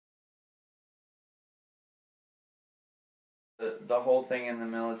The whole thing in the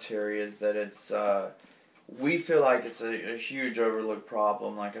military is that we feel like it's a huge overlooked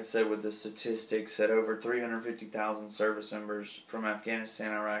problem. Like I said, with the statistics that over 350,000 service members from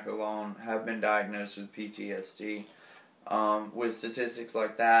Afghanistan, Iraq alone have been diagnosed with PTSD. With statistics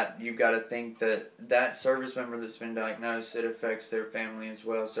like that, you've got to think that that service member that's been diagnosed, it affects their family as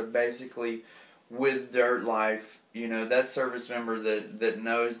well. So basically, with dirt life, that service member that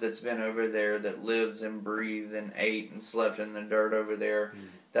knows, that's been over there, that lives and breathed and ate and slept in the dirt over there,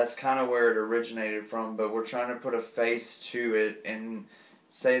 that's kind of where it originated from. But we're trying to put a face to it and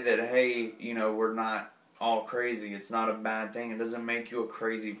say that, hey, we're not all crazy. It's not a bad thing. It doesn't make you a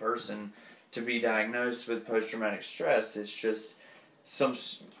crazy person to be diagnosed with post-traumatic stress. It's just some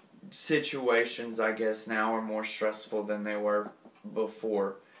situations, I guess, now are more stressful than they were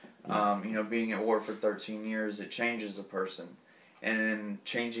before. Being at war for 13 years, it changes a person. And in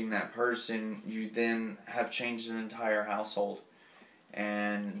changing that person, you then have changed an entire household.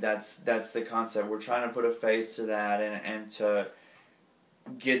 And that's the concept. We're trying to put a face to that and to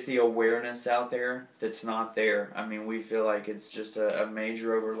get the awareness out there that's not there. I mean, we feel like it's just a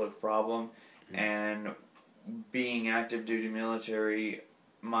major overlooked problem. And being active duty military,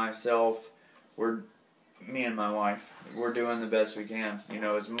 myself, me and my wife, we're doing the best we can,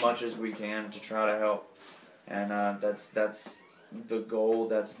 as much as we can to try to help. And that's the goal,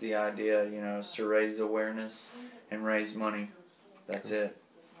 that's the idea, is to raise awareness and raise money. That's it.